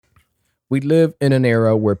We live in an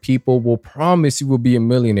era where people will promise you will be a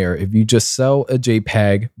millionaire if you just sell a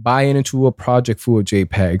JPEG, buy it into a project full of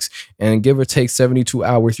JPEGs, and give or take 72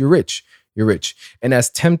 hours, you're rich. You're rich. And as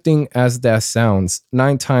tempting as that sounds,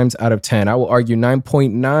 9 times out of 10, I will argue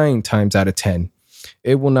 9.9 times out of 10,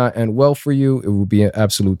 it will not end well for you. It will be an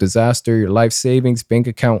absolute disaster. Your life savings, bank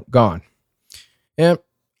account, gone. And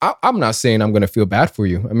I'm not saying I'm going to feel bad for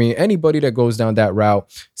you. I mean, anybody that goes down that route,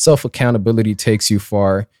 self-accountability takes you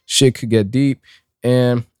far. Shit could get deep,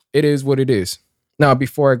 and it is what it is. Now,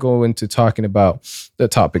 before I go into talking about the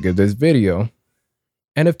topic of this video,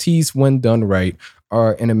 NFTs, when done right,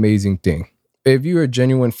 are an amazing thing. If you're a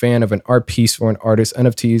genuine fan of an art piece or an artist,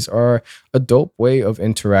 NFTs are a dope way of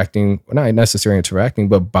interacting, well, not necessarily interacting,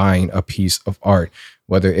 but buying a piece of art,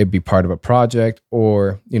 whether it be part of a project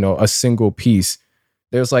or, a single piece.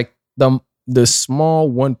 There's like the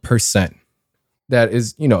small 1% that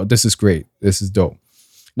is, this is great. This is dope.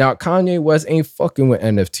 Now, Kanye West ain't fucking with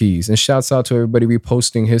NFTs, and shouts out to everybody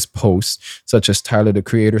reposting his posts, such as Tyler, the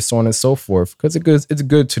Creator, so on and so forth, because it's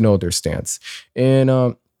good to know their stance. And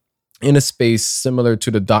in a space similar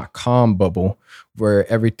to the .com bubble, where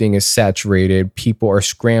everything is saturated, people are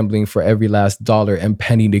scrambling for every last dollar and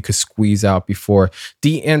penny they could squeeze out before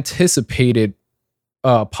the anticipated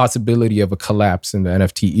possibility of a collapse in the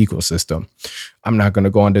NFT ecosystem. I'm not going to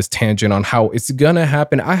go on this tangent on how it's going to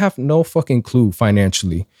happen. I have no fucking clue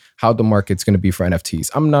financially how the market's going to be for NFTs.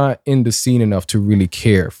 I'm not in the scene enough to really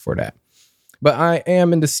care for that. But I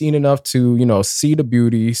am in the scene enough to, see the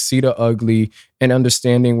beauty, see the ugly, and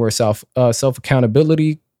understanding where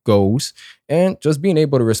self-accountability goes, and just being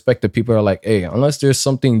able to respect the people who are like, hey, unless there's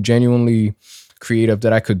something genuinely creative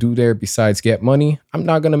that I could do there besides get money, I'm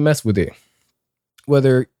not going to mess with it.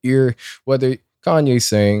 Whether Kanye's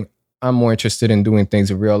saying I'm more interested in doing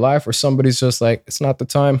things in real life, or somebody's just like, it's not the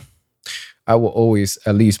time, I will always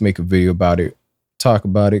at least make a video about it, talk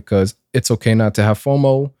about it, because it's okay not to have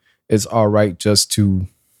FOMO. It's all right just to,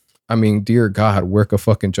 dear God, work a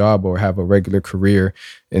fucking job or have a regular career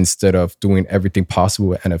instead of doing everything possible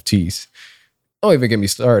with NFTs. Don't even get me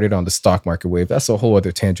started on the stock market wave. That's a whole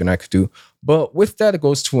other tangent I could do. But with that, it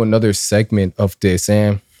goes to another segment of this,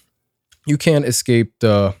 and you can't escape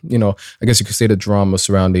the, I guess you could say the drama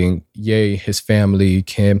surrounding Ye, his family,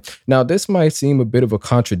 Kim. Now, this might seem a bit of a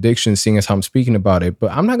contradiction seeing as how I'm speaking about it,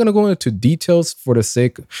 but I'm not going to go into details for the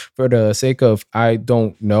sake of I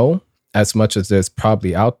don't know as much as there's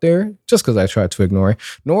probably out there, just because I try to ignore it.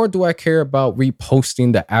 Nor do I care about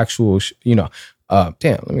reposting the actual,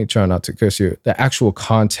 let me try not to curse here, the actual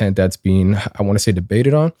content that's being, I want to say,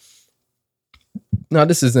 debated on. Now,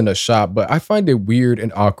 this isn't a shot, but I find it weird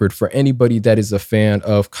and awkward for anybody that is a fan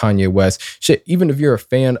of Kanye West. Shit, even if you're a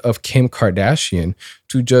fan of Kim Kardashian,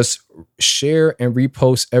 to just share and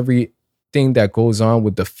repost everything that goes on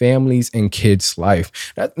with the families and kids'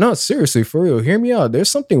 life. No, seriously, for real, hear me out. There's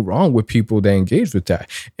something wrong with people that engage with that.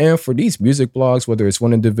 And for these music blogs, whether it's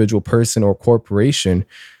one individual person or corporation,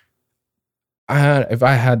 if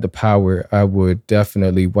I had the power, I would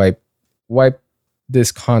definitely wipe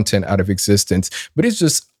this content out of existence. But it's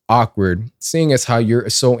just awkward seeing as how you're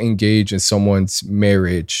so engaged in someone's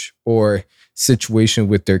marriage or situation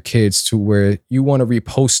with their kids to where you want to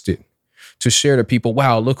repost it to share to people,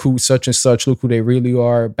 wow, look who such and such, look who they really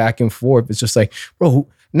are, back and forth. It's just like, bro,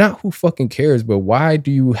 not who fucking cares, but why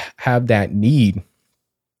do you have that need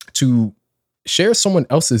to share someone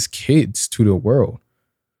else's kids to the world?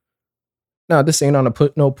 Now, this ain't on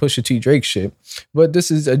no Pusha T Drake shit, but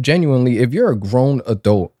this is a genuinely, if you're a grown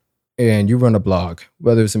adult and you run a blog,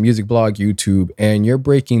 whether it's a music blog, YouTube, and you're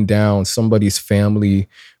breaking down somebody's family,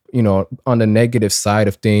 on the negative side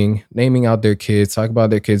of thing, naming out their kids, talk about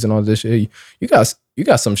their kids and all this shit, you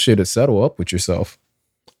got some shit to settle up with yourself.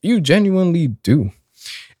 You genuinely do.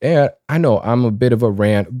 And I know I'm a bit of a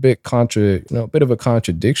rant, a bit of a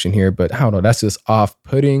contradiction here, but I don't know, that's just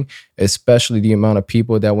off-putting, especially the amount of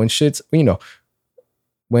people that when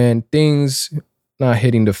things not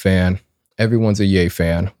hitting the fan, everyone's a Ye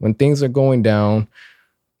fan. When things are going down,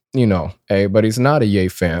 everybody's not a Ye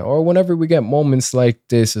fan. Or whenever we get moments like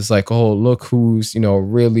this, it's like, oh, look who's,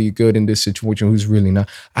 really good in this situation, who's really not.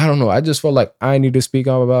 I don't know. I just felt like I need to speak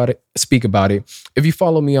about it. If you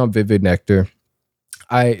follow me on Vivid Nectar,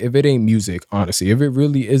 if it ain't music, honestly, if it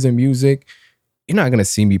really isn't music, you're not going to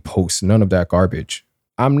see me post none of that garbage.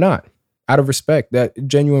 I'm not. Out of respect, that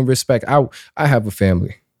genuine respect, I have a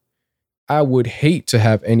family. I would hate to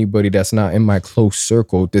have anybody that's not in my close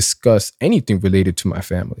circle discuss anything related to my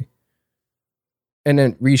family. And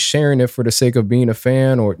then resharing it for the sake of being a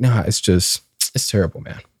fan it's terrible,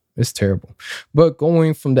 man. It's terrible. But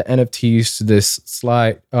going from the NFTs to this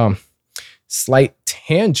slight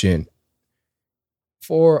tangent,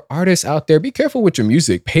 For artists out there, be careful with your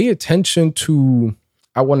music. Pay attention to,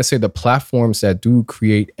 I want to say, the platforms that do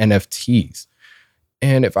create NFTs.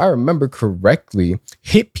 And if I remember correctly,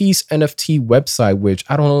 Hit Piece NFT website, which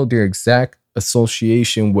I don't know their exact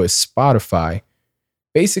association with Spotify,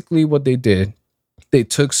 basically what they did, they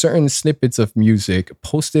took certain snippets of music,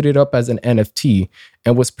 posted it up as an NFT,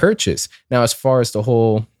 and was purchased. Now, as far as the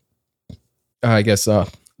whole, I guess,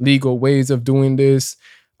 legal ways of doing this,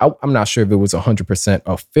 I'm not sure if it was 100%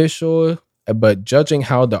 official, but judging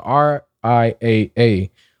how the RIAA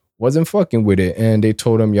wasn't fucking with it, and they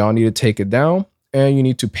told them, y'all need to take it down, and you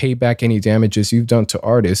need to pay back any damages you've done to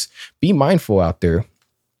artists. Be mindful out there.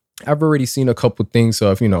 I've already seen a couple things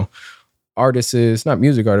of, artists, not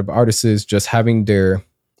music artists, but artists just having their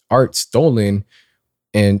art stolen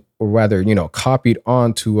and, or rather, copied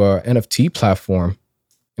onto a NFT platform.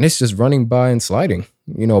 And it's just running by and sliding.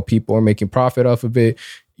 People are making profit off of it.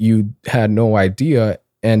 You had no idea.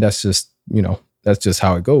 And that's just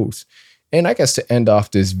how it goes. And I guess to end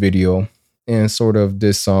off this video and sort of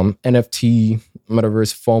this NFT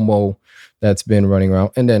metaverse FOMO that's been running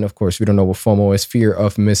around. And then, of course, we don't know what FOMO is, fear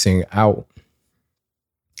of missing out.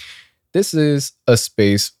 This is a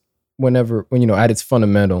space when at its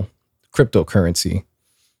fundamental, cryptocurrency,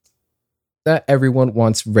 that everyone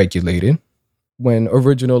wants regulated, when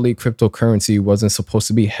originally cryptocurrency wasn't supposed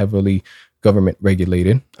to be heavily government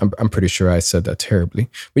regulated. I'm pretty sure I said that terribly,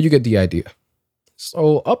 but you get the idea.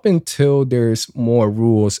 So up until there's more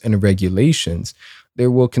rules and regulations,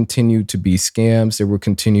 there will continue to be scams. There will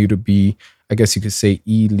continue to be, I guess you could say,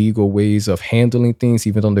 illegal ways of handling things,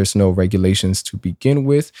 even though there's no regulations to begin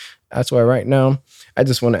with. That's why right now, I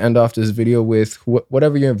just want to end off this video with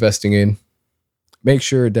whatever you're investing in, make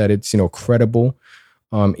sure that it's, credible.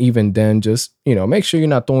 Even then, just, make sure you're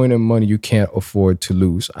not throwing in money you can't afford to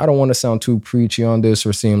lose. I don't want to sound too preachy on this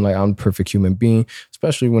or seem like I'm a perfect human being,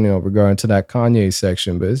 especially when, regarding to that Kanye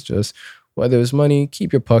section, but it's just, whether it's money,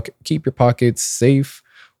 keep your pockets safe,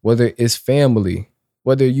 whether it's family,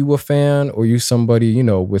 whether you a fan or you somebody,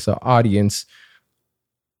 with an audience,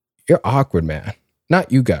 you're awkward, man.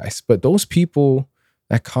 Not you guys, but those people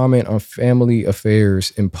that comment on family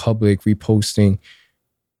affairs in public, reposting,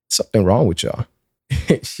 something wrong with y'all.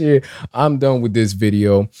 Shit, I'm done with this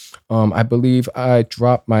video. I believe I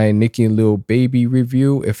dropped my Nicki and Lil Baby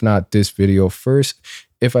review, if not this video first.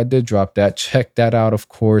 If I did drop that, check that out, of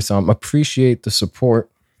course. Appreciate the support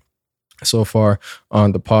so far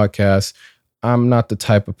on the podcast. I'm not the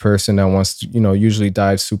type of person that wants to, usually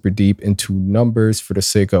dive super deep into numbers for the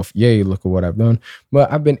sake of, yay, look at what I've done.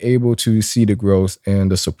 But I've been able to see the growth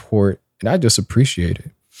and the support, and I just appreciate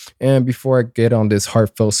it. And before I get on this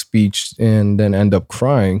heartfelt speech and then end up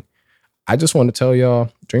crying, I just want to tell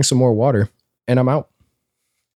y'all, drink some more water, and I'm out.